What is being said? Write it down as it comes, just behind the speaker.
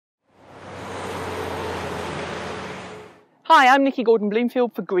Hi, I'm Nikki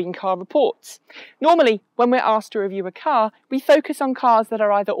Gordon-Bloomfield for Green Car Reports. Normally, when we're asked to review a car, we focus on cars that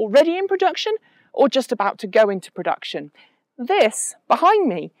are either already in production or just about to go into production. This, behind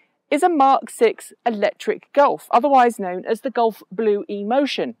me, is a Mark 6 electric Golf, otherwise known as the Golf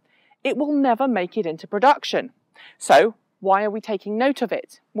Blue-e-motion. It will never make it into production. So, why are we taking note of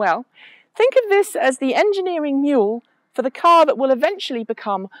it? Well, think of this as the engineering mule for the car that will eventually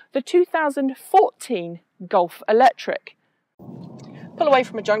become the 2014 Golf Electric. Pull away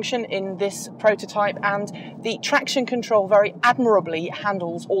from a junction in this prototype and the traction control very admirably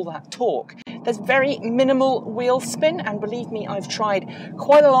handles all that torque. There's very minimal wheel spin, and believe me, I've tried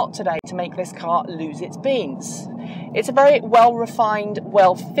quite a lot today to make this car lose its beans. It's a very well-refined,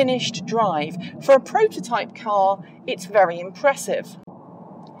 well-finished drive. For a prototype car, it's very impressive.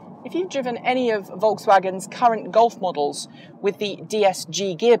 If you've driven any of Volkswagen's current Golf models with the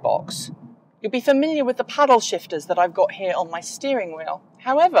DSG gearbox, you'll be familiar with the paddle shifters that I've got here on my steering wheel.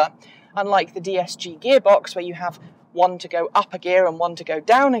 However, unlike the DSG gearbox where you have one to go up a gear and one to go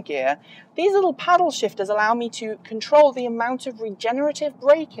down a gear, these little paddle shifters allow me to control the amount of regenerative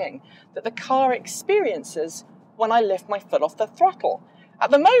braking that the car experiences when I lift my foot off the throttle.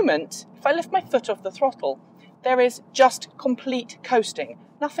 At the moment, if I lift my foot off the throttle, there is just complete coasting,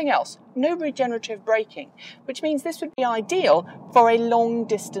 nothing else, no regenerative braking, which means this would be ideal for a long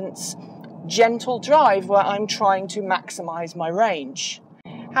distance gentle drive where I'm trying to maximize my range.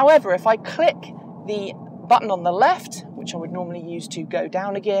 However, if I click the button on the left, which I would normally use to go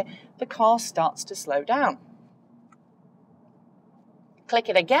down a gear, the car starts to slow down. Click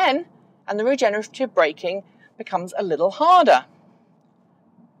it again, and the regenerative braking becomes a little harder.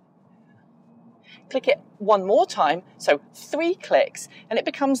 Click it one more time, so 3 clicks, and it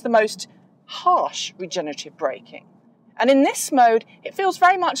becomes the most harsh regenerative braking. And in this mode, it feels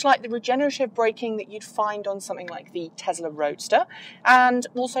very much like the regenerative braking that you'd find on something like the Tesla Roadster and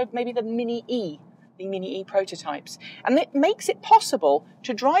also maybe the Mini E prototypes. And it makes it possible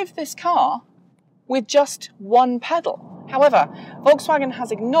to drive this car with just one pedal. However, Volkswagen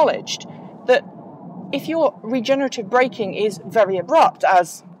has acknowledged that if your regenerative braking is very abrupt,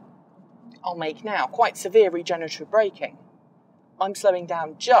 as I'll make now, quite severe regenerative braking, I'm slowing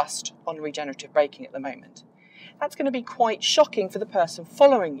down just on regenerative braking at the moment. That's going to be quite shocking for the person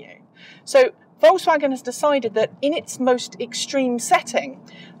following you. So Volkswagen has decided that in its most extreme setting,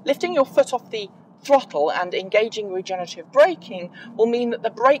 lifting your foot off the throttle and engaging regenerative braking will mean that the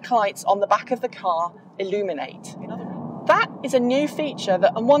brake lights on the back of the car illuminate. That is a new feature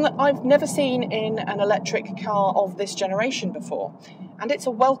and one that I've never seen in an electric car of this generation before. And it's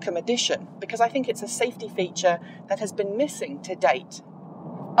a welcome addition because I think it's a safety feature that has been missing to date.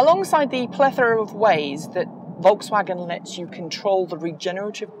 Alongside the plethora of ways that Volkswagen lets you control the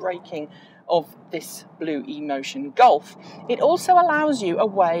regenerative braking of this Blue-e-motion Golf, it also allows you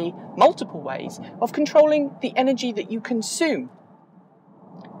multiple ways, of controlling the energy that you consume.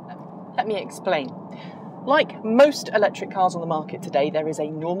 Let me explain. Like most electric cars on the market today, there is a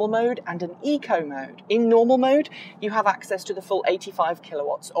normal mode and an eco mode. In normal mode, you have access to the full 85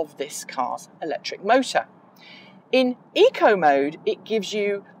 kilowatts of this car's electric motor. In eco mode, it gives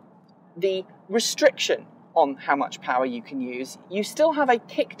you the restriction on how much power you can use. You still have a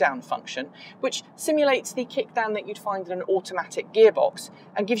kickdown function, which simulates the kickdown that you'd find in an automatic gearbox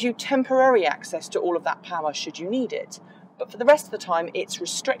and gives you temporary access to all of that power should you need it. But for the rest of the time, it's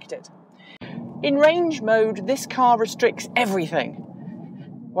restricted. In range mode, this car restricts everything.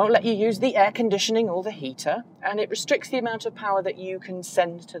 Won't let you use the air conditioning or the heater, and it restricts the amount of power that you can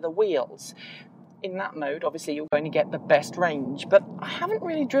send to the wheels. In that mode, obviously, you're going to get the best range, but I haven't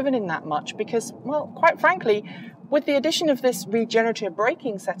really driven in that much because, well, quite frankly, with the addition of this regenerative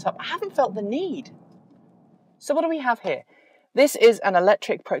braking setup, I haven't felt the need. So what do we have here? This is an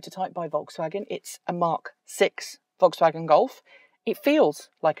electric prototype by Volkswagen. It's a Mark 6 Volkswagen Golf. It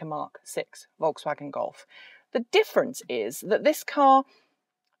feels like a Mark 6 Volkswagen Golf. The difference is that this car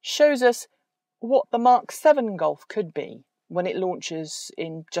shows us what the Mark 7 Golf could be when it launches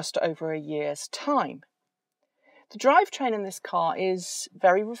in just over a year's time. The drivetrain in this car is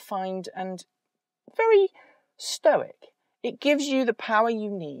very refined and very stoic. It gives you the power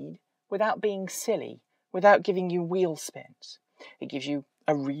you need without being silly, without giving you wheel spins. It gives you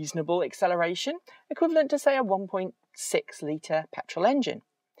a reasonable acceleration, equivalent to, say, a 1.6 litre petrol engine.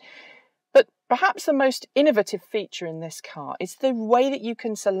 But perhaps the most innovative feature in this car is the way that you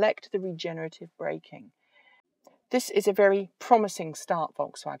can select the regenerative braking. This is a very promising start,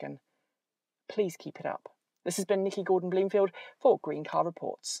 Volkswagen. Please keep it up. This has been Nikki Gordon-Bloomfield for Green Car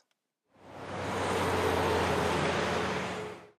Reports.